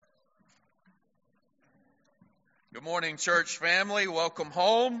Good morning, church family. Welcome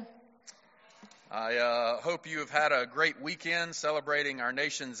home. I hope you have had a great weekend celebrating our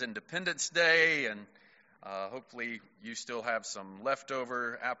nation's Independence Day, and hopefully you still have some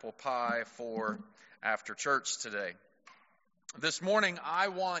leftover apple pie for after church today. This morning, I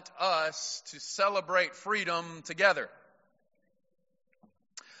want us to celebrate freedom together.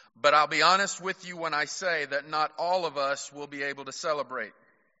 But I'll be honest with you when I say that not all of us will be able to celebrate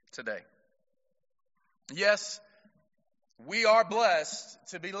today. Yes, we are blessed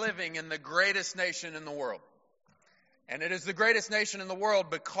to be living in the greatest nation in the world. And it is the greatest nation in the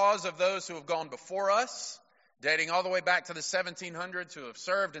world because of those who have gone before us, dating all the way back to the 1700s, who have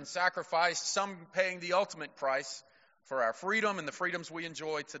served and sacrificed, some paying the ultimate price for our freedom and the freedoms we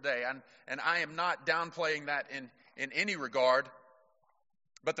enjoy today. And I am not downplaying that in any regard.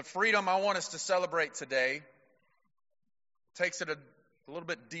 But the freedom I want us to celebrate today takes it a little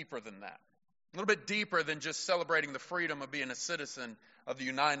bit deeper than that. A little bit deeper than just celebrating the freedom of being a citizen of the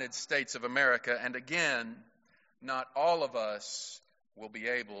United States of America. And again, not all of us will be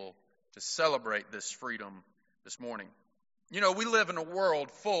able to celebrate this freedom this morning. You know, we live in a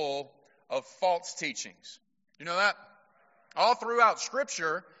world full of false teachings. You know that? All throughout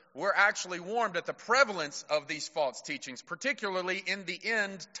Scripture, we're actually warned at the prevalence of these false teachings, particularly in the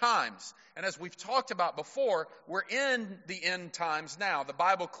end times. And as we've talked about before, we're in the end times now. The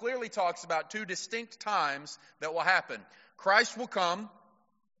Bible clearly talks about two distinct times that will happen. Christ will come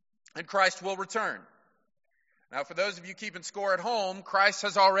and Christ will return. Now, for those of you keeping score at home, Christ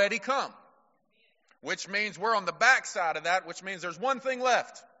has already come, which means we're on the backside of that, which means there's one thing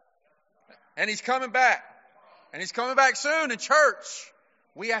left. And He's coming back. And He's coming back soon in church.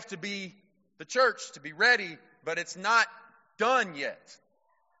 We have to be the church to be ready, but it's not done yet.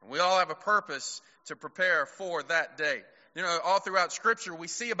 We all have a purpose to prepare for that day. You know, all throughout Scripture, we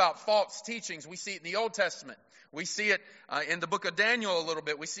see about false teachings. We see it in the Old Testament. We see it in the book of Daniel a little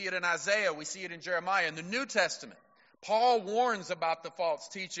bit. We see it in Isaiah. We see it in Jeremiah. In the New Testament, Paul warns about the false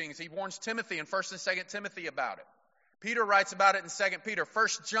teachings. He warns Timothy in 1 and 2 Timothy about it. Peter writes about it in 2 Peter. 1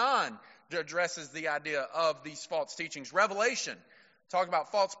 John addresses the idea of these false teachings. Revelation talk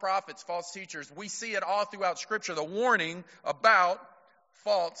about false prophets, false teachers. We see it all throughout Scripture, the warning about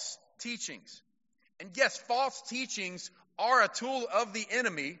false teachings. And yes, false teachings are a tool of the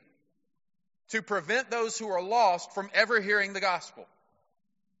enemy to prevent those who are lost from ever hearing the gospel.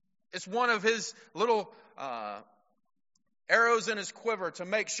 It's one of his little arrows in his quiver to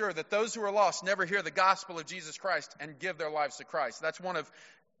make sure that those who are lost never hear the gospel of Jesus Christ and give their lives to Christ. That's one of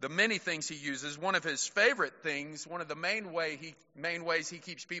the many things he uses. One of his favorite things, one of the main ways he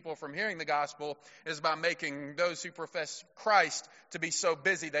keeps people from hearing the gospel is by making those who profess Christ to be so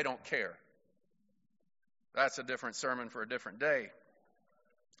busy they don't care. That's a different sermon for a different day.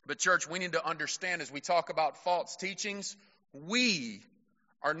 But church, we need to understand as we talk about false teachings, we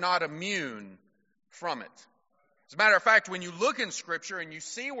are not immune from it. As a matter of fact, when you look in Scripture and you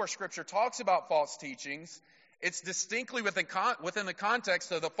see where Scripture talks about false teachings, it's distinctly within the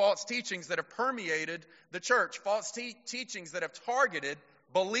context of the false teachings that have permeated the church, false teachings that have targeted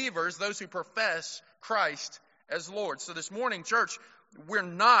believers, those who profess Christ as Lord. So this morning, church, we're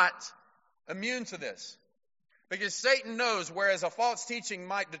not immune to this. Because Satan knows, whereas a false teaching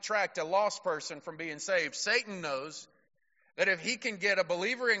might detract a lost person from being saved, Satan knows that if he can get a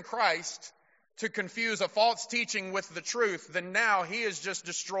believer in Christ to confuse a false teaching with the truth, then now he has just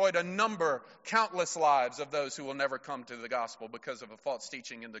destroyed countless lives of those who will never come to the gospel because of a false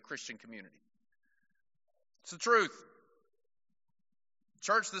teaching in the Christian community. It's the truth.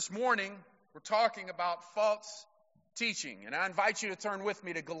 Church, this morning, we're talking about false teaching. And I invite you to turn with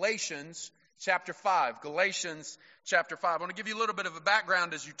me to Galatians chapter 5. Galatians chapter 5. I want to give you a little bit of a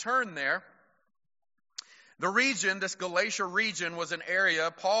background as you turn there. The region, this Galatia region, was an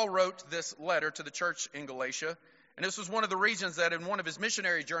area. Paul wrote this letter to the church in Galatia. And this was one of the regions that in one of his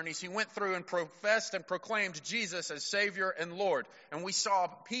missionary journeys, he went through and professed and proclaimed Jesus as Savior and Lord. And we saw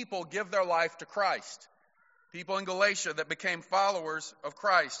people give their life to Christ. People in Galatia that became followers of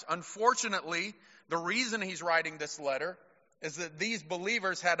Christ. Unfortunately, the reason he's writing this letter is that these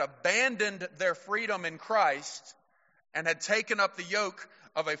believers had abandoned their freedom in Christ and had taken up the yoke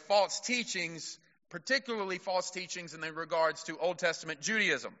of a false teachings, particularly false teachings in regards to Old Testament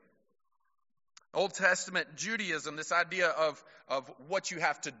Judaism. Old Testament Judaism, this idea of what you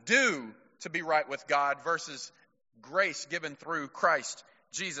have to do to be right with God versus grace given through Christ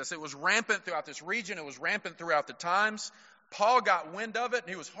Jesus. It was rampant throughout this region. It was rampant throughout the times. Paul got wind of it and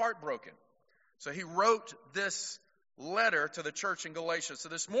he was heartbroken. So he wrote this letter to the church in Galatia. So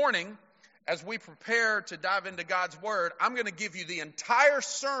this morning, as we prepare to dive into God's Word, I'm going to give you the entire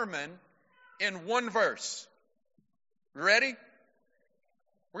sermon in one verse. You ready?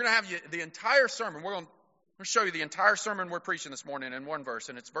 We're going to have you the entire sermon. We're going to show you the entire sermon we're preaching this morning in one verse,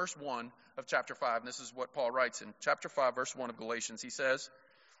 and it's verse 1 of chapter 5. And this is what Paul writes in chapter 5, verse 1 of Galatians. He says,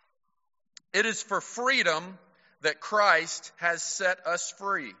 "It is for freedom that Christ has set us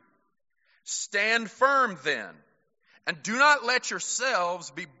free. Stand firm then, and do not let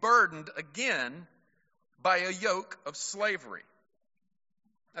yourselves be burdened again by a yoke of slavery."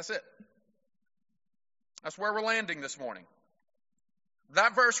 That's it. That's where we're landing this morning.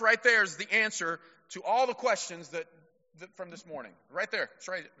 That verse right there is the answer to all the questions that from this morning. Right there.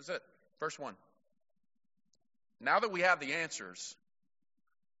 That's it. Verse 1. Now that we have the answers,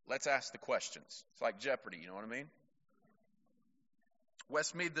 let's ask the questions. It's like Jeopardy, you know what I mean?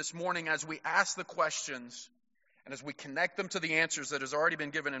 Westmead, this morning, as we ask the questions and as we connect them to the answers that has already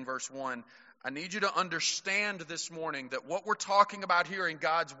been given in verse 1, I need you to understand this morning that what we're talking about here in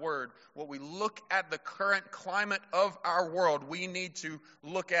God's Word, what we look at the current climate of our world, we need to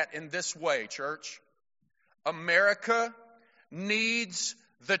look at in this way, church. America needs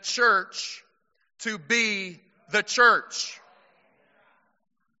the church to be the church.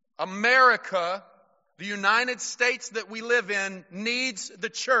 America, the United States that we live in, needs the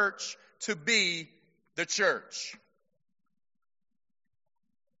church to be the church.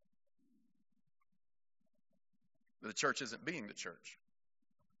 The church isn't being the church.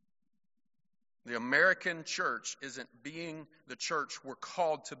 The American church isn't being the church we're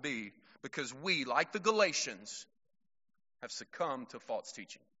called to be because we, like the Galatians, have succumbed to false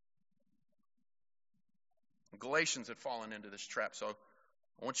teaching. The Galatians had fallen into this trap. So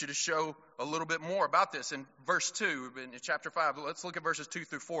I want you to show a little bit more about this in verse 2, in chapter 5. Let's look at verses 2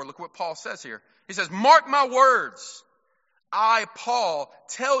 through 4. Look what Paul says here. He says, "Mark my words. I, Paul,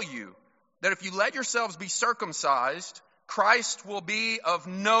 tell you that if you let yourselves be circumcised, Christ will be of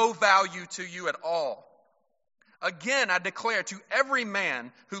no value to you at all. Again, I declare to every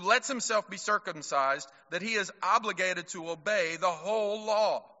man who lets himself be circumcised that he is obligated to obey the whole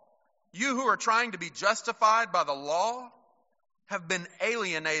law. You who are trying to be justified by the law have been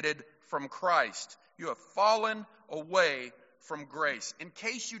alienated from Christ. You have fallen away from grace." In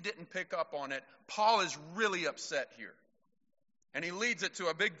case you didn't pick up on it, Paul is really upset here. And he leads it to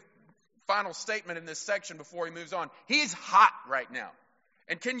a big final statement in this section before he moves on. He's hot right now.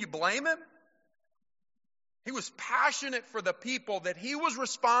 And can you blame him? He was passionate for the people that he was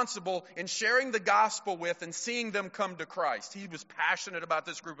responsible in sharing the gospel with and seeing them come to Christ. He was passionate about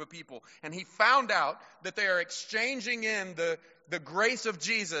this group of people. And he found out that they are exchanging in the grace of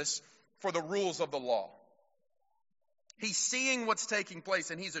Jesus for the rules of the law. He's seeing what's taking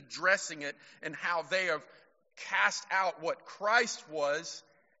place and he's addressing it and how they have cast out what Christ was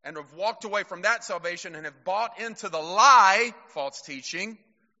and have walked away from that salvation and have bought into the lie, false teaching,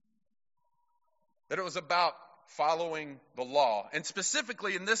 that it was about following the law. And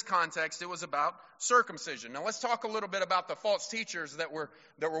specifically in this context, it was about circumcision. Now let's talk a little bit about the false teachers that were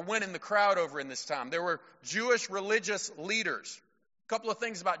winning the crowd over in this time. There were Jewish religious leaders. A couple of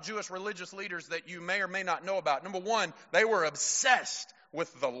things about Jewish religious leaders that you may or may not know about. Number one, they were obsessed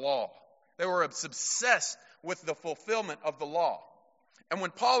with the law. They were obsessed with the fulfillment of the law. And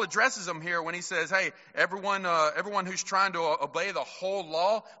when Paul addresses them here, when he says, hey, everyone who's trying to obey the whole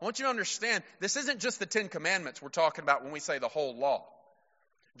law, I want you to understand, this isn't just the 10 Commandments we're talking about when we say the whole law.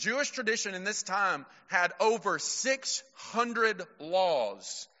 Jewish tradition in this time had over 600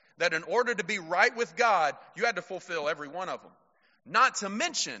 laws that in order to be right with God, you had to fulfill every one of them. Not to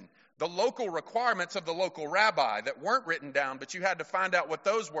mention the local requirements of the local rabbi that weren't written down, but you had to find out what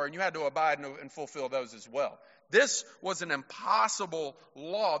those were, and you had to abide and fulfill those as well. This was an impossible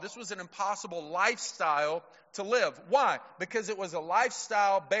law. This was an impossible lifestyle to live. Why? Because it was a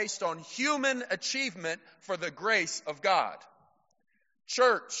lifestyle based on human achievement for the grace of God.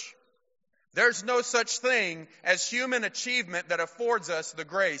 Church, there's no such thing as human achievement that affords us the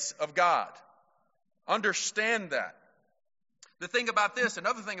grace of God. Understand that. The thing about this,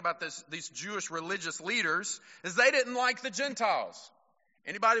 another thing about these Jewish religious leaders, is they didn't like the Gentiles.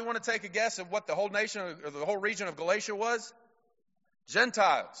 Anybody want to take a guess at what the whole nation or the whole region of Galatia was?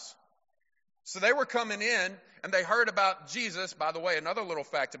 Gentiles. So they were coming in and they heard about Jesus. By the way, another little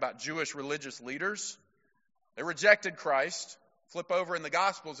fact about Jewish religious leaders. They rejected Christ. Flip over in the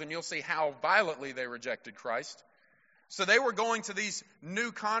Gospels and you'll see how violently they rejected Christ. So they were going to these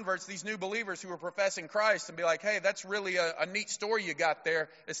new converts, these new believers who were professing Christ and be like, hey, that's really a neat story you got there.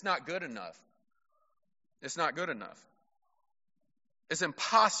 It's not good enough. It's not good enough. It's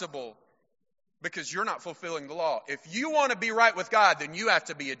impossible because you're not fulfilling the law. If you want to be right with God, then you have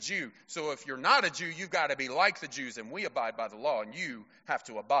to be a Jew. So if you're not a Jew, you've got to be like the Jews, and we abide by the law, and you have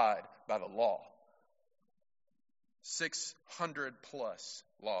to abide by the law. 600 plus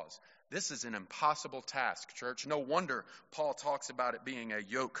laws. This is an impossible task, church. No wonder Paul talks about it being a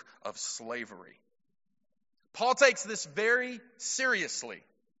yoke of slavery. Paul takes this very seriously.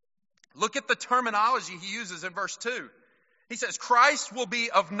 Look at the terminology he uses in verse 2. He says, Christ will be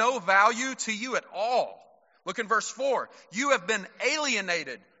of no value to you at all. Look in verse 4. You have been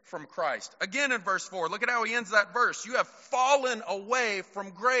alienated from Christ. Again in verse 4, look at how he ends that verse. You have fallen away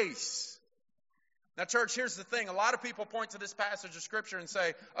from grace. Now, church, here's the thing. A lot of people point to this passage of Scripture and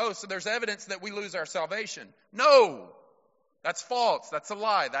say, oh, so there's evidence that we lose our salvation. No, that's false. That's a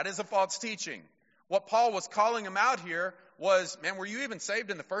lie. That is a false teaching. What Paul was calling them out here was, man, were you even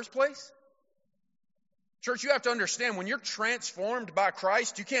saved in the first place? Church, you have to understand, when you're transformed by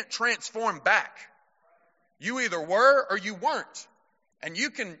Christ, you can't transform back. You either were or you weren't. And you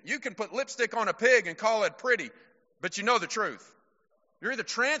can put lipstick on a pig and call it pretty, but you know the truth. You're either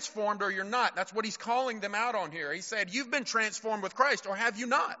transformed or you're not. That's what he's calling them out on here. He said, you've been transformed with Christ, or have you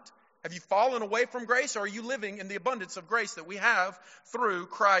not? Have you fallen away from grace, or are you living in the abundance of grace that we have through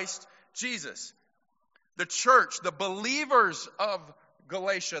Christ Jesus? The church, the believers of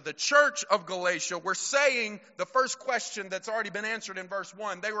Galatia, the church of Galatia, were saying the first question that's already been answered in verse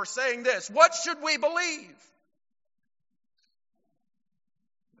 1. They were saying this: what should we believe?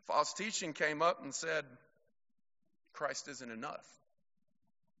 The false teaching came up and said, Christ isn't enough.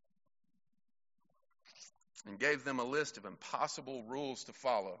 And gave them a list of impossible rules to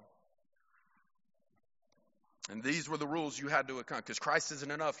follow. And these were the rules you had to accomplish. Because Christ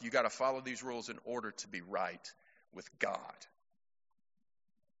isn't enough, you got to follow these rules in order to be right with God.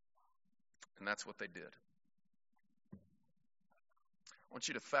 And that's what they did. I want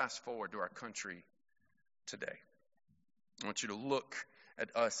you to fast forward to our country today. I want you to look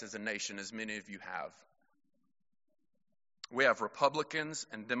at us as a nation, as many of you have. We have Republicans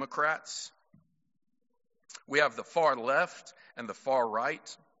and Democrats. We have the far left and the far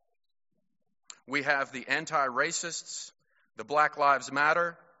right. We have the anti-racists, the Black Lives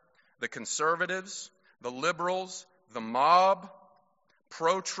Matter, the conservatives, the liberals, the mob,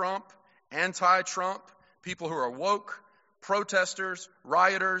 pro-Trump, anti-Trump, people who are woke, protesters,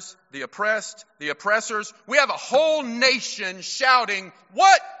 rioters, the oppressed, the oppressors. We have a whole nation shouting,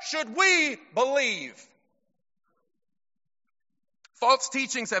 what should we believe? False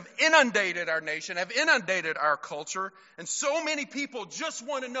teachings have inundated our nation, have inundated our culture, and so many people just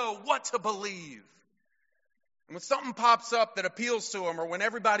want to know what to believe. And when something pops up that appeals to them, or when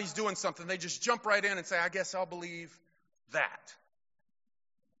everybody's doing something, they just jump right in and say, I guess I'll believe that.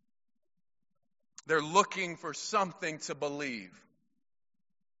 They're looking for something to believe.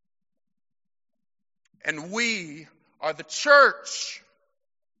 And we are the church.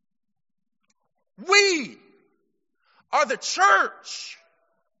 We are the church.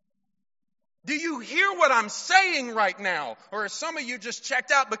 Do you hear what I'm saying right now? Or are some of you just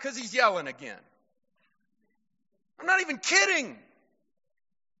checked out because he's yelling again? I'm not even kidding.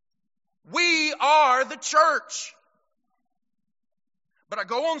 We are the church. But I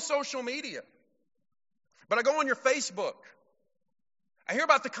go on social media. But I go on your Facebook. I hear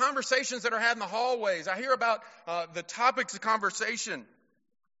about the conversations that are had in the hallways. I hear about the topics of conversation.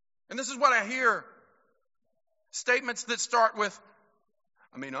 And this is what I hear. Statements that start with,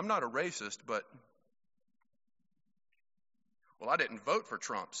 I'm not a racist, but, I didn't vote for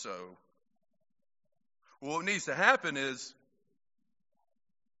Trump, so. What needs to happen is,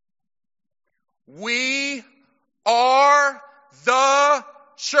 we are the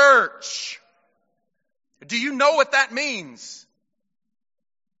church. Do you know what that means?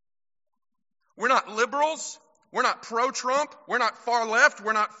 We're not liberals. We're not pro-Trump. We're not far left.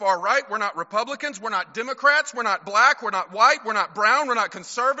 We're not far right. We're not Republicans. We're not Democrats. We're not black. We're not white. We're not brown. We're not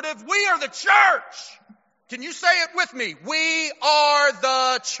conservative. We are the church. Can you say it with me? We are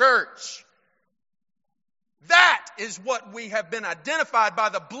the church. That is what we have been identified by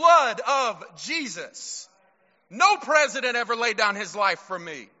the blood of Jesus. No president ever laid down his life for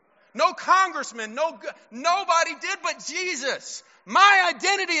me. No congressman, nobody did but Jesus. My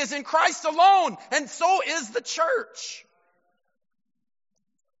identity is in Christ alone, and so is the church.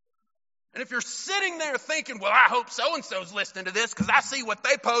 And if you're sitting there thinking, I hope so-and-so's listening to this because I see what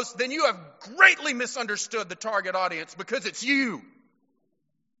they post, then you have greatly misunderstood the target audience because it's you.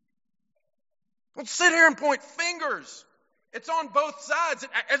 Don't sit here and point fingers. It's on both sides.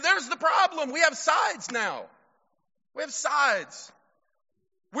 And there's the problem. We have sides now. We have sides.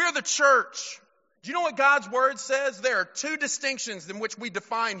 We're the church. Do you know what God's Word says? There are two distinctions in which we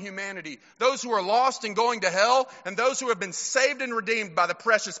define humanity. Those who are lost and going to hell, and those who have been saved and redeemed by the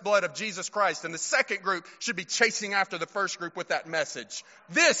precious blood of Jesus Christ. And the second group should be chasing after the first group with that message.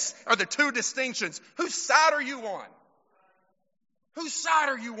 These are the two distinctions. Whose side are you on? Whose side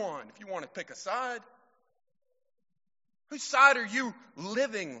are you on, if you want to pick a side? Whose side are you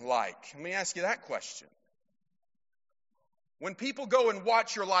living like? Let me ask you that question. When people go and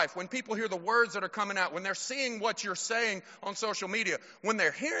watch your life, when people hear the words that are coming out, when they're seeing what you're saying on social media, when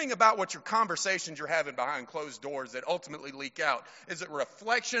they're hearing about what your conversations you're having behind closed doors that ultimately leak out, is it a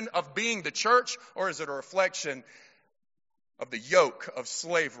reflection of being the church, or is it a reflection of the yoke of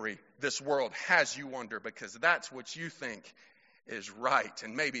slavery this world has you under? Because that's what you think is right.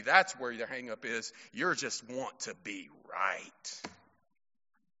 And maybe that's where your hang up is. You just want to be right.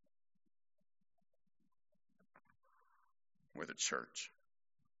 We're the church.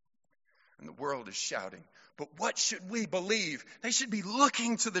 And the world is shouting, but what should we believe? They should be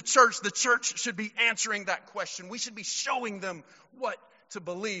looking to the church. The church should be answering that question. We should be showing them what to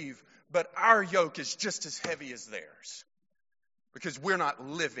believe. But our yoke is just as heavy as theirs, because we're not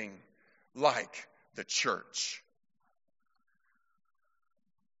living like the church.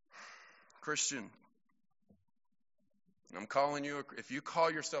 Christian, I'm calling you, if you call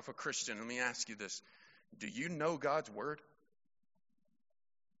yourself a Christian, let me ask you this. Do you know God's Word?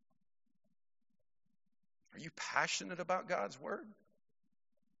 Are you passionate about God's Word?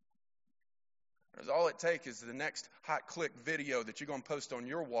 Because all it takes is the next hot click video that you're going to post on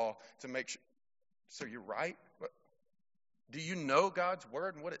your wall to make sure. So you're right? Do you know God's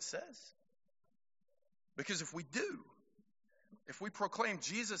Word and what it says? Because if we do, if we proclaim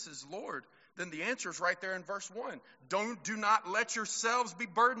Jesus is Lord, then the answer is right there in verse 1. Do not let yourselves be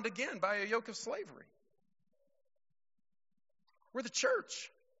burdened again by a yoke of slavery. We're the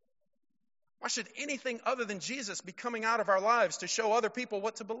church. Why should anything other than Jesus be coming out of our lives to show other people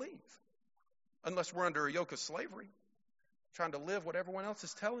what to believe? Unless we're under a yoke of slavery, trying to live what everyone else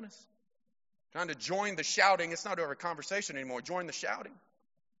is telling us. Trying to join the shouting. It's not over a conversation anymore. Join the shouting.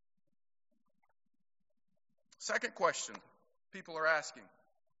 Second question people are asking.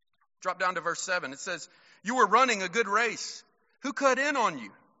 Drop down to verse 7. It says, you were running a good race. Who cut in on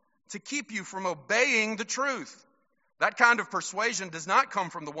you to keep you from obeying the truth? That kind of persuasion does not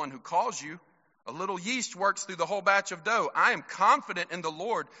come from the one who calls you. A little yeast works through the whole batch of dough. I am confident in the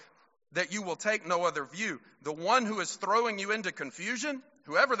Lord that you will take no other view. The one who is throwing you into confusion,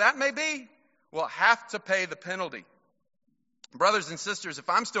 whoever that may be, will have to pay the penalty. Brothers and sisters, if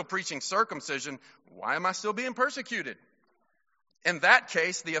I'm still preaching circumcision, why am I still being persecuted? In that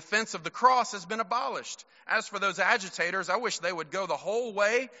case, the offense of the cross has been abolished. As for those agitators, I wish they would go the whole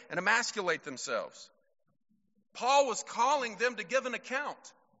way and emasculate themselves. Paul was calling them to give an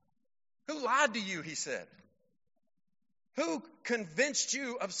account. Who lied to you, he said? Who convinced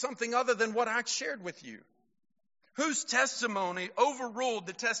you of something other than what I shared with you? Whose testimony overruled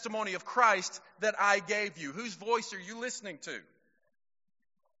the testimony of Christ that I gave you? Whose voice are you listening to?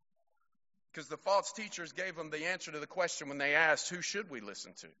 Because the false teachers gave them the answer to the question when they asked, who should we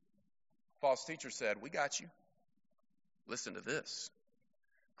listen to? False teacher said, we got you. Listen to this.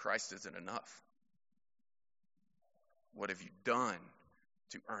 Christ isn't enough. What have you done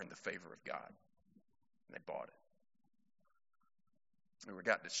to earn the favor of God? And they bought it. We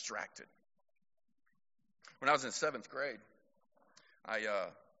got distracted. When I was in 7th grade, I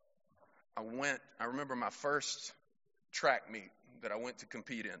remember my first track meet that I went to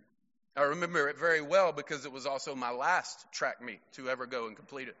compete in. I remember it very well because it was also my last track meet to ever go and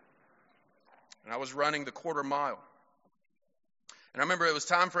complete it. And I was running the quarter mile. And I remember it was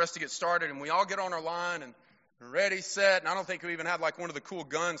time for us to get started, and we all get on our line and ready, set. And I don't think we even had like one of the cool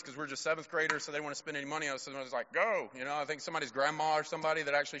guns because we're just 7th graders, so they didn't want to spend any money on us. So I was like, go. You know, I think somebody's grandma or somebody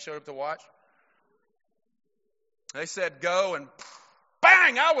that actually showed up to watch. They said go, and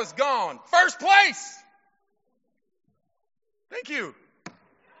bang, I was gone. First place. Thank you.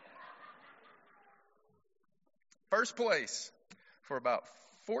 First place for about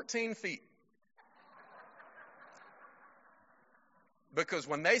 14 feet. Because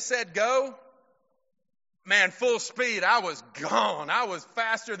when they said go, man, full speed, I was gone. I was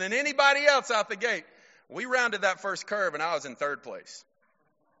faster than anybody else out the gate. We rounded that first curve, and I was in 3rd place.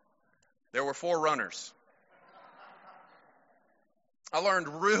 There were 4 runners. I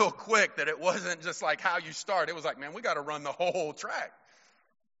learned real quick that it wasn't just like how you start. It was like, man, we got to run the whole track.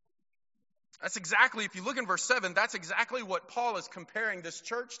 That's exactly, if you look in verse 7, that's exactly what Paul is comparing this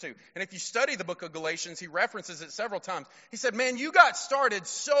church to. And if you study the book of Galatians, he references it several times. He said, man, you got started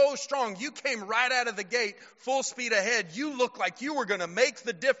so strong. You came right out of the gate, full speed ahead. You looked like you were going to make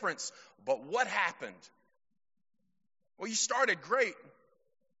the difference. But what happened? Well, you started great.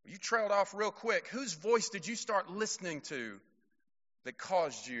 You trailed off real quick. Whose voice did you start listening to that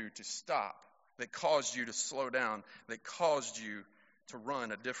caused you to stop, that caused you to slow down, that caused you to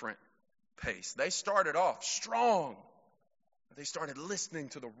run a different pace? They started off strong, but they started listening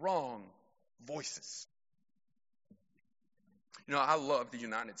to the wrong voices. You know, I love the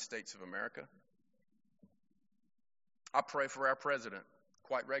United States of America. I pray for our president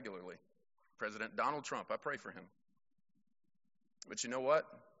quite regularly. President Donald Trump, I pray for him. But you know what?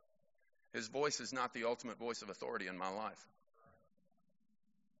 His voice is not the ultimate voice of authority in my life.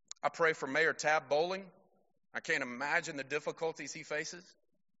 I pray for Mayor Tab Bowling. I can't imagine the difficulties he faces.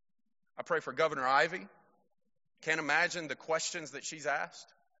 I pray for Governor Ivey. Can't imagine the questions that she's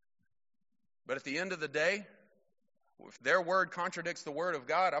asked. But at the end of the day, if their word contradicts the word of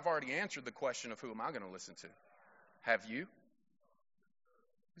God, I've already answered the question of who am I going to listen to? Have you?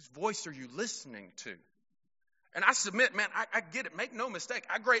 Whose voice are you listening to? And I submit, man, I get it. Make no mistake.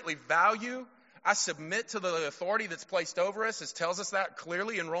 I greatly value, I submit to the authority that's placed over us. It tells us that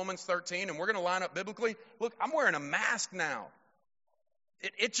clearly in Romans 13, and we're going to line up biblically. Look, I'm wearing a mask now.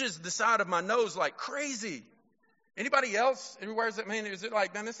 It itches the side of my nose like crazy. Anybody else? Where is it? Man, is it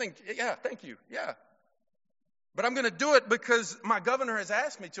like, man, this thing, yeah, thank you, yeah. But I'm going to do it because my governor has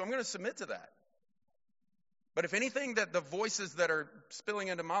asked me to. I'm going to submit to that. But if anything that the voices that are spilling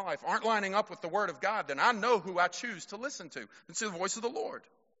into my life aren't lining up with the Word of God, then I know who I choose to listen to. It's the voice of the Lord.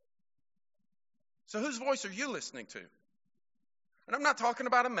 So whose voice are you listening to? And I'm not talking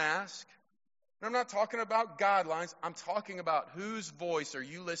about a mask. And I'm not talking about guidelines. I'm talking about whose voice are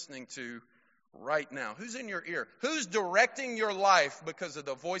you listening to right now? Who's in your ear? Who's directing your life because of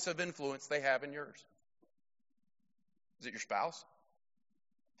the voice of influence they have in yours? Is it your spouse?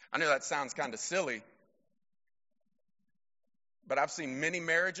 I know that sounds kind of silly. But I've seen many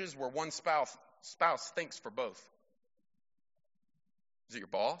marriages where one spouse thinks for both. Is it your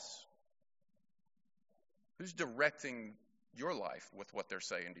boss? Who's directing your life with what they're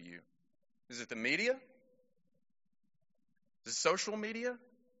saying to you? Is it the media? Is it social media?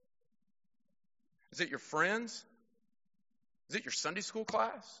 Is it your friends? Is it your Sunday school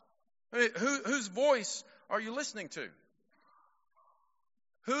class? I mean, whose voice are you listening to?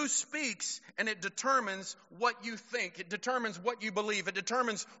 Who speaks, and it determines what you think. It determines what you believe. It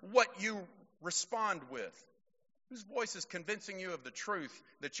determines what you respond with. Whose voice is convincing you of the truth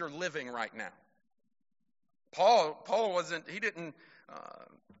that you're living right now? Paul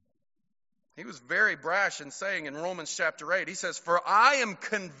he was very brash in saying in Romans chapter 8, he says, "For I am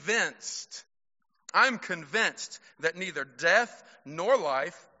convinced that neither death nor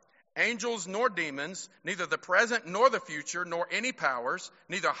life, angels nor demons, neither the present nor the future, nor any powers,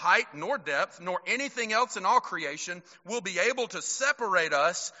 neither height nor depth, nor anything else in all creation will be able to separate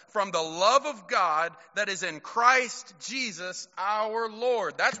us from the love of God that is in Christ Jesus our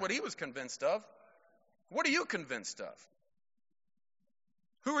Lord." That's what he was convinced of. What are you convinced of?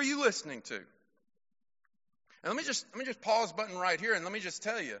 Who are you listening to? And let me just pause button right here and let me just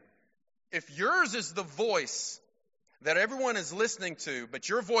tell you, if yours is the voice that everyone is listening to, but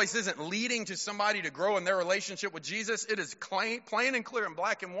your voice isn't leading to somebody to grow in their relationship with Jesus, it is plain and clear in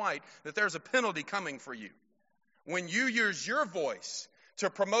black and white that there's a penalty coming for you. When you use your voice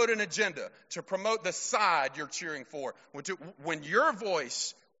to promote an agenda, to promote the side you're cheering for, when your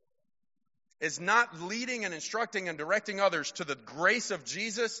voice is not leading and instructing and directing others to the grace of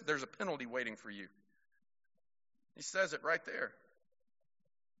Jesus, there's a penalty waiting for you. He says it right there.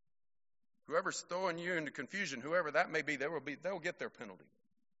 Whoever's throwing you into confusion, whoever that may be, they'll get their penalty.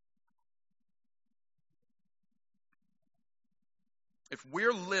 If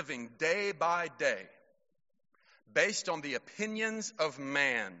we're living day by day based on the opinions of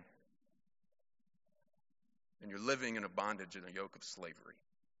man, then you're living in a bondage and a yoke of slavery.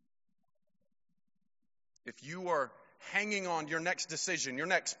 If you are hanging on your next decision, your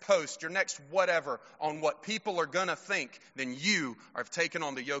next post, your next whatever, on what people are going to think, then you have taken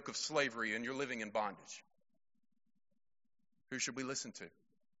on the yoke of slavery and you're living in bondage. Who should we listen to?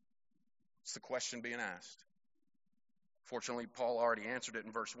 It's the question being asked. Fortunately, Paul already answered it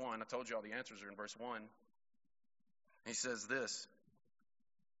in verse 1. I told you all the answers are in verse 1. He says this: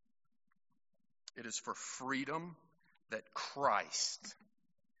 "It is for freedom that Christ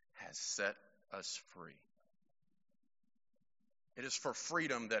has set us free." It is for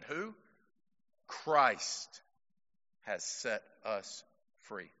freedom that who? Christ has set us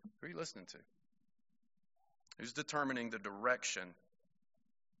free? Who are you listening to? Who's determining the direction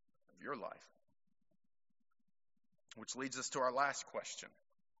of your life? Which leads us to our last question.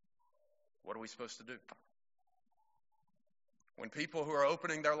 What are we supposed to do? When people who are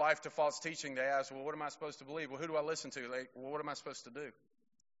opening their life to false teaching, they ask, well, what am I supposed to believe? Well, who do I listen to? Well, what am I supposed to do?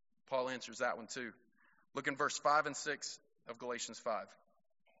 Paul answers that one too. Look in verse 5 and 6 of Galatians 5.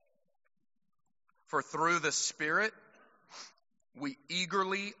 For through the Spirit, we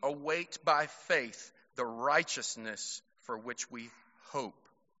eagerly await by faith the righteousness for which we hope.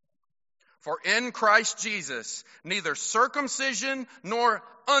 For in Christ Jesus, neither circumcision nor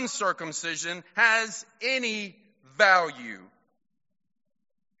uncircumcision has any value.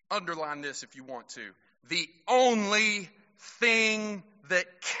 Underline this if you want to. The only thing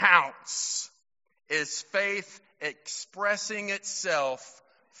that counts is faith expressing itself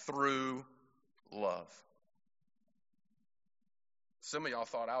through love. Some of y'all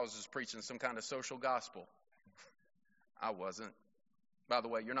thought I was just preaching some kind of social gospel. I wasn't. By the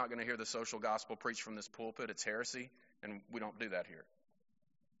way, you're not going to hear the social gospel preached from this pulpit. It's heresy, and we don't do that here.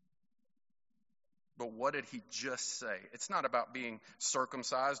 But what did he just say? It's not about being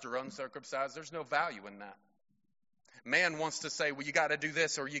circumcised or uncircumcised. There's no value in that. Man wants to say, well, you got to do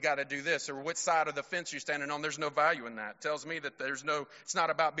this or you got to do this, or which side of the fence you're standing on. There's no value in that. It tells me that it's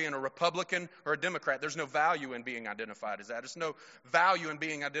not about being a Republican or a Democrat. There's no value in being identified as that. There's no value in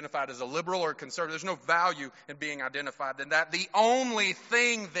being identified as a liberal or a conservative. There's no value in being identified in that. The only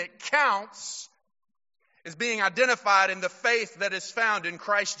thing that counts is being identified in the faith that is found in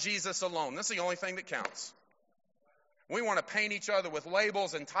Christ Jesus alone. That's the only thing that counts. We want to paint each other with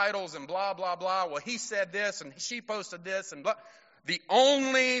labels and titles and blah, blah, blah. Well, he said this and she posted this and blah. The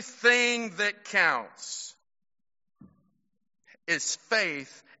only thing that counts is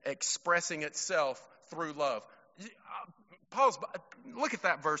faith expressing itself through love. Pause. Look at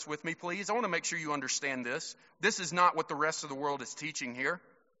that verse with me, please. I want to make sure you understand this. This is not what the rest of the world is teaching here.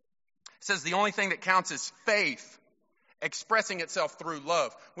 It says the only thing that counts is faith expressing itself through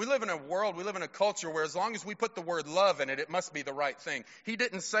love. We live in a world, we live in a culture where as long as we put the word love in it, it must be the right thing. He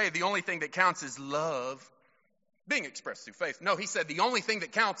didn't say the only thing that counts is love being expressed through faith. No, he said the only thing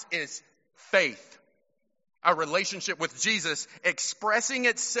that counts is faith. Our relationship with Jesus expressing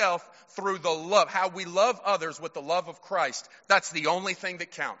itself through the love, how we love others with the love of Christ. That's the only thing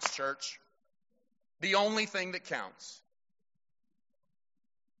that counts, church. The only thing that counts.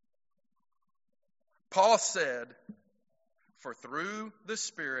 Paul said, for through the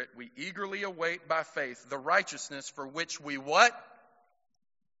Spirit we eagerly await by faith the righteousness for which we what?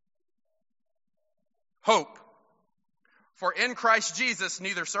 Hope. For in Christ Jesus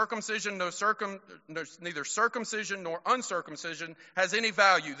neither circumcision nor uncircumcision has any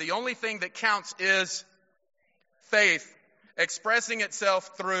value. The only thing that counts is faith expressing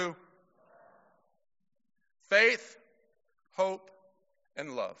itself through faith, hope,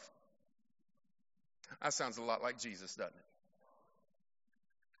 and love. That sounds a lot like Jesus, doesn't it?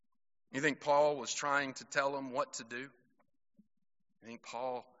 You think Paul was trying to tell them what to do? You think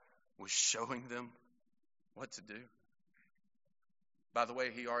Paul was showing them what to do? By the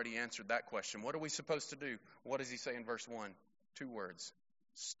way, he already answered that question. What are we supposed to do? What does he say in verse 1? 2 words.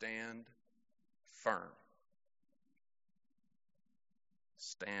 Stand firm.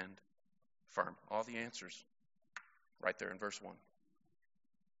 Stand firm. All the answers right there in verse 1.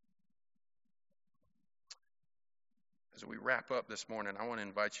 As we wrap up this morning, I want to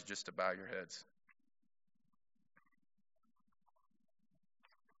invite you just to bow your heads.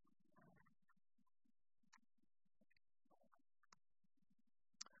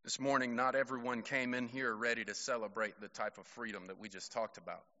 This morning, not everyone came in here ready to celebrate the type of freedom that we just talked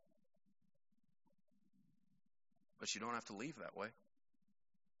about. But you don't have to leave that way.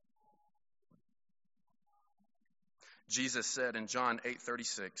 Jesus said in John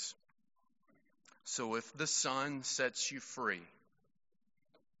 8:36, so if the Son sets you free,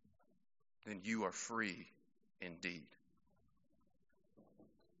 then you are free indeed.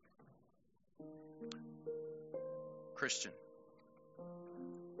 Christian,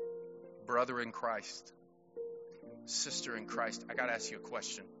 brother in Christ, sister in Christ, I got to ask you a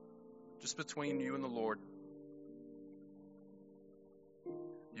question. Just between you and the Lord.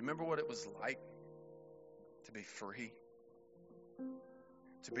 You remember what it was like to be free?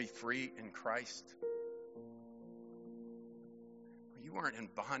 To be free in Christ? You weren't in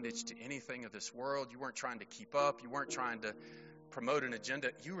bondage to anything of this world. You weren't trying to keep up. You weren't trying to promote an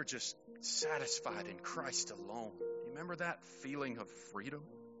agenda. You were just satisfied in Christ alone. You remember that feeling of freedom?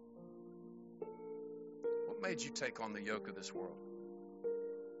 What made you take on the yoke of this world?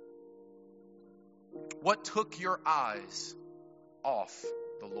 What took your eyes off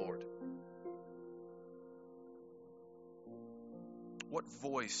the Lord? What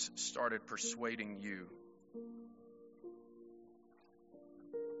voice started persuading you?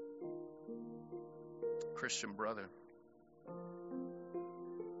 Christian brother,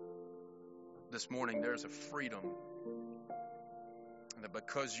 this morning there's a freedom, and that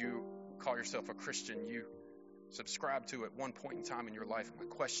because you call yourself a Christian, you subscribe to at one point in time in your life. My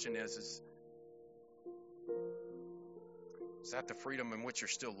question is that the freedom in which you're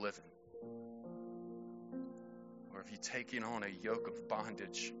still living? Or have you taken on a yoke of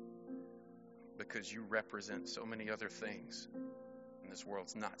bondage because you represent so many other things and this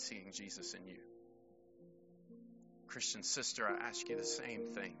world's not seeing Jesus in you? Christian sister, I ask you the same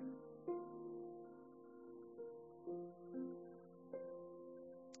thing.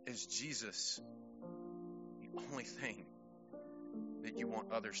 Is Jesus the only thing that you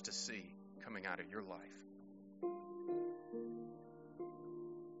want others to see coming out of your life?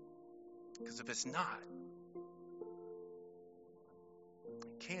 Because if it's not,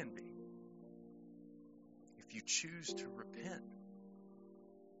 it can be. If you choose to repent.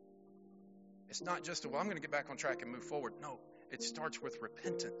 It's not just, I'm going to get back on track and move forward. No, it starts with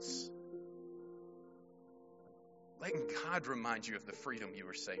repentance. Letting God remind you of the freedom you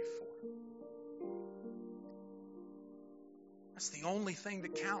were saved for. That's the only thing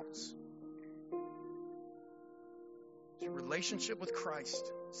that counts. It's your relationship with Christ.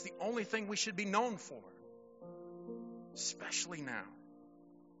 It's the only thing we should be known for, especially now.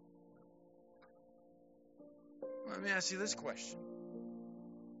 Let me ask you this question.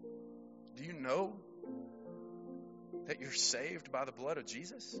 Do you know that you're saved by the blood of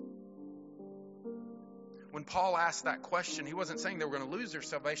Jesus? When Paul asked that question, he wasn't saying they were going to lose their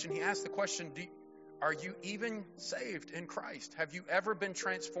salvation. He asked the question, are you even saved in Christ? Have you ever been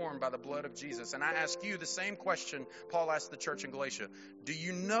transformed by the blood of Jesus? And I ask you the same question Paul asked the church in Galatia. Do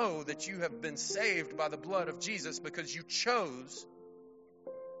you know that you have been saved by the blood of Jesus because you chose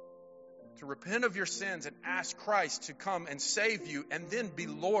to repent of your sins and ask Christ to come and save you and then be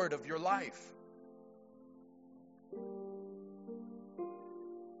Lord of your life?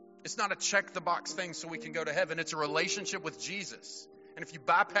 It's not a check-the-box thing so we can go to heaven. It's a relationship with Jesus. And if you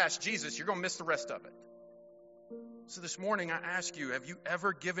bypass Jesus, you're going to miss the rest of it. So this morning I ask you, have you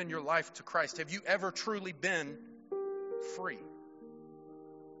ever given your life to Christ? Have you ever truly been free?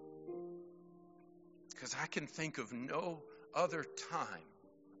 Because I can think of no other time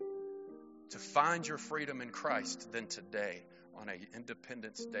to find your freedom in Christ than today on an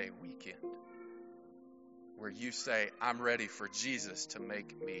Independence Day weekend, where you say, I'm ready for Jesus to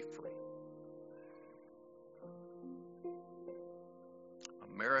make me free.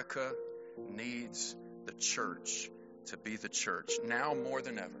 America needs the church to be the church, now more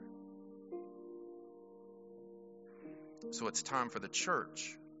than ever. So it's time for the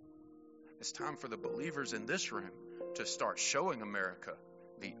church. It's time for the believers in this room to start showing America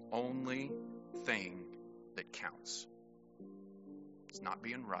the only thing that counts. It's not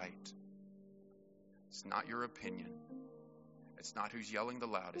being right. It's not your opinion. It's not who's yelling the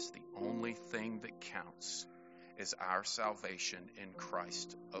loudest. The only thing that counts is our salvation in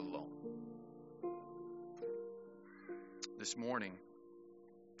Christ alone. This morning,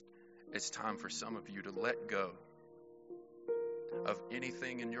 it's time for some of you to let go of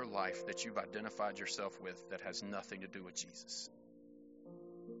anything in your life that you've identified yourself with that has nothing to do with Jesus.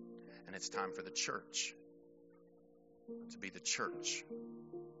 And it's time for the church to be the church.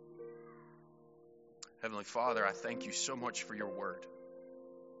 Heavenly Father, I thank you so much for your word.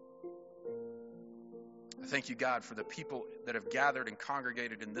 I thank you, God, for the people that have gathered and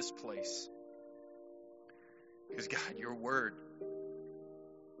congregated in this place. Because, God, your word,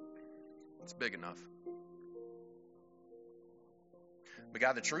 it's big enough. But,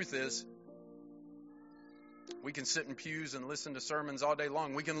 God, the truth is, we can sit in pews and listen to sermons all day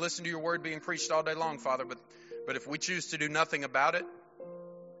long. We can listen to your word being preached all day long, Father, but if we choose to do nothing about it,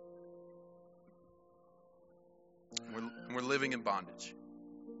 we're living in bondage.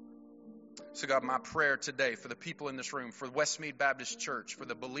 So, God, my prayer today for the people in this room, for Westmead Baptist Church, for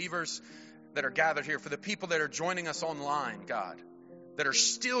the believers that are gathered here, for the people that are joining us online, God, that are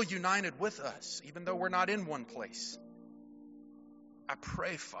still united with us, even though we're not in one place. I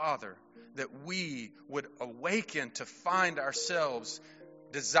pray, Father, that we would awaken to find ourselves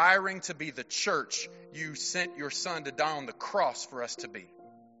desiring to be the church you sent your Son to die on the cross for us to be.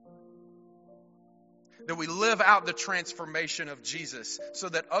 That we live out the transformation of Jesus so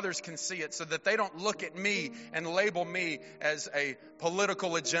that others can see it, so that they don't look at me and label me as a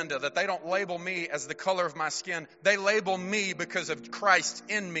political agenda, that they don't label me as the color of my skin. They label me because of Christ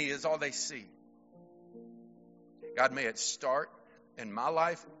in me is all they see. God, may it start in my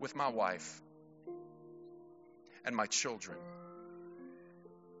life with my wife and my children.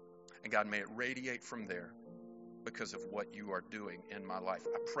 And God, may it radiate from there because of what you are doing in my life.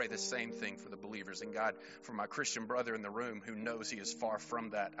 I pray the same thing for the believers. And God, for my Christian brother in the room who knows he is far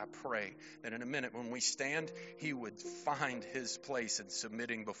from that, I pray that in a minute when we stand, he would find his place in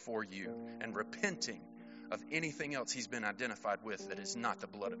submitting before you and repenting of anything else he's been identified with that is not the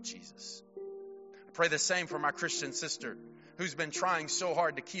blood of Jesus. I pray the same for my Christian sister who's been trying so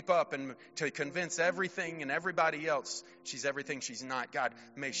hard to keep up and to convince everything and everybody else she's everything she's not. God,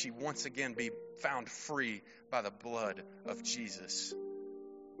 may she once again be found free by the blood of Jesus.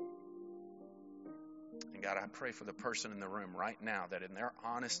 And God, I pray for the person in the room right now that in their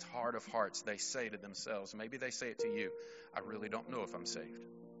honest heart of hearts, they say to themselves, maybe they say it to you, I really don't know if I'm saved.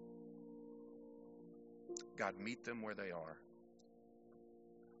 God, meet them where they are.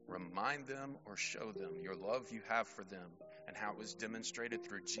 Remind them or show them your love you have for them and how it was demonstrated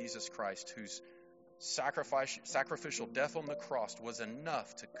through Jesus Christ, whose sacrificial death on the cross was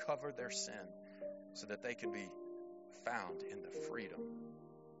enough to cover their sin so that they could be found in the freedom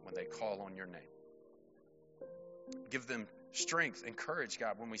when they call on your name. Give them strength and courage,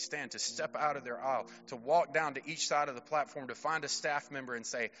 God, when we stand to step out of their aisle, to walk down to each side of the platform, to find a staff member and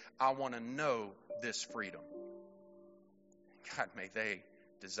say, I want to know this freedom. God, may they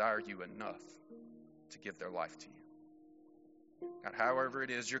desire you enough to give their life to you. God, however it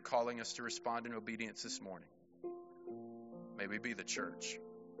is you're calling us to respond in obedience this morning, may we be the church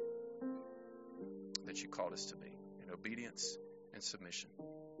that you called us to be, in obedience and submission.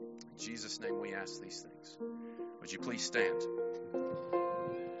 In Jesus' name we ask these things. Would you please stand?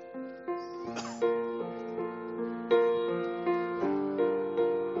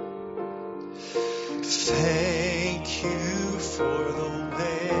 Thank you for the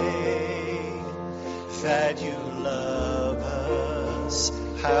way that you love us,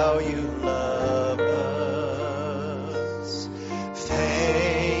 how you love us.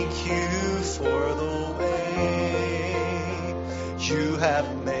 Thank you for the way you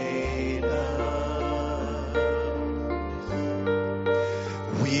have made us.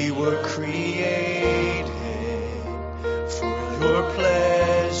 We were created for your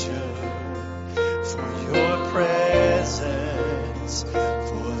pleasure, for your presence, for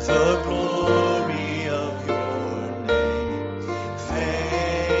the glory of your name.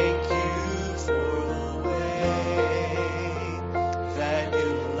 Thank you for the way that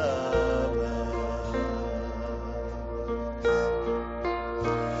you love us.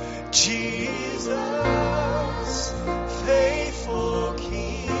 Jesus, faithful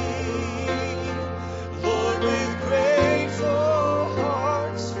King, Lord, with grateful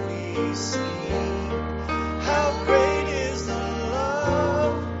hearts we sing. How great is the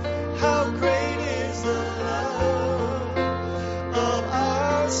love, how great is the love of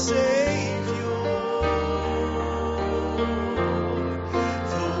our Savior.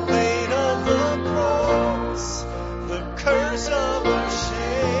 The weight of the cross, the curse of our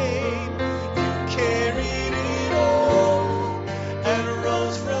shame, you carried it all and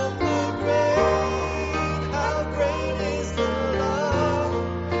rose from the grave. How great is the love,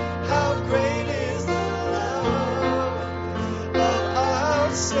 how great is the love of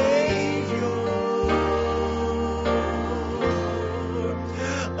our Savior,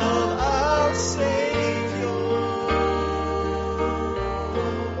 of our Savior.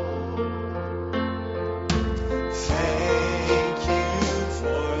 Thank you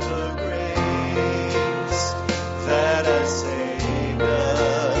for the grace that has saved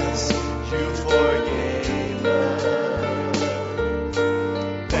us. You forgave us.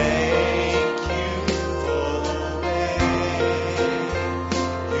 Thank you for the way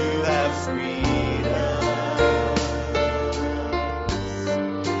you have freed us.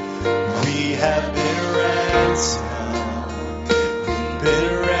 We have been ransomed, we've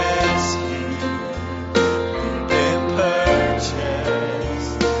been rescued, we've been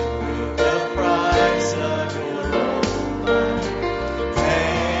purchased with the price of your own blood.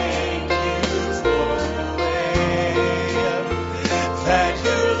 Thank you for the way that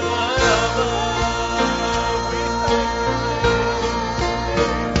you love us.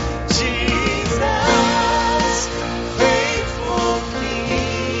 Jesus, faithful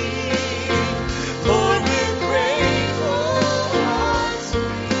King, Lord, with grace.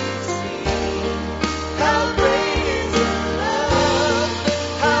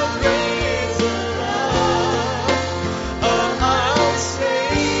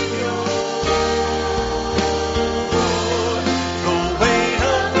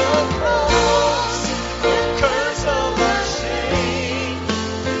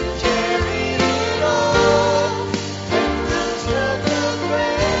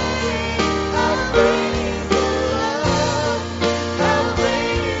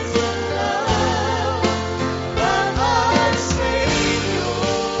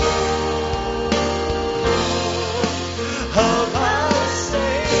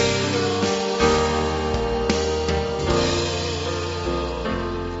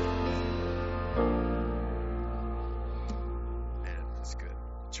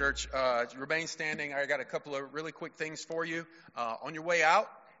 church, remain standing. I got a couple of really quick things for you. On your way out,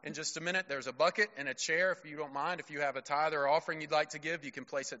 in just a minute, there's a bucket and a chair. If you don't mind, if you have a tithe or offering you'd like to give, you can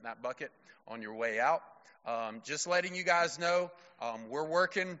place it in that bucket on your way out. Just letting you guys know, we're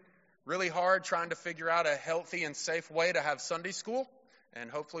working really hard trying to figure out a healthy and safe way to have Sunday school. And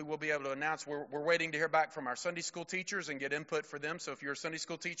hopefully we'll be able to announce. We're waiting to hear back from our Sunday school teachers and get input for them. So if you're a Sunday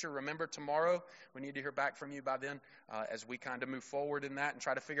school teacher, remember tomorrow, we need to hear back from you by then as we kind of move forward in that and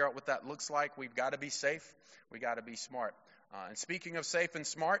try to figure out what that looks like. We've got to be safe. We got to be smart. And speaking of safe and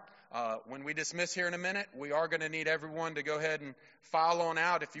smart, when we dismiss here in a minute, we are going to need everyone to go ahead and file on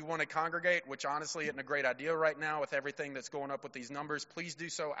out if you want to congregate, which honestly isn't a great idea right now with everything that's going up with these numbers. Please do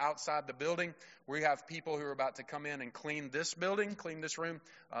so outside the building. We have people who are about to come in and clean this building, clean this room.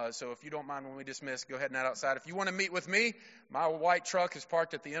 So if you don't mind when we dismiss, go ahead and head outside. If you want to meet with me, my white truck is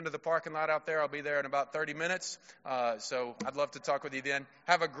parked at the end of the parking lot out there. I'll be there in about 30 minutes. So I'd love to talk with you then.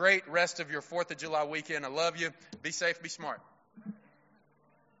 Have a great rest of your 4th of July weekend. I love you. Be safe, be smart.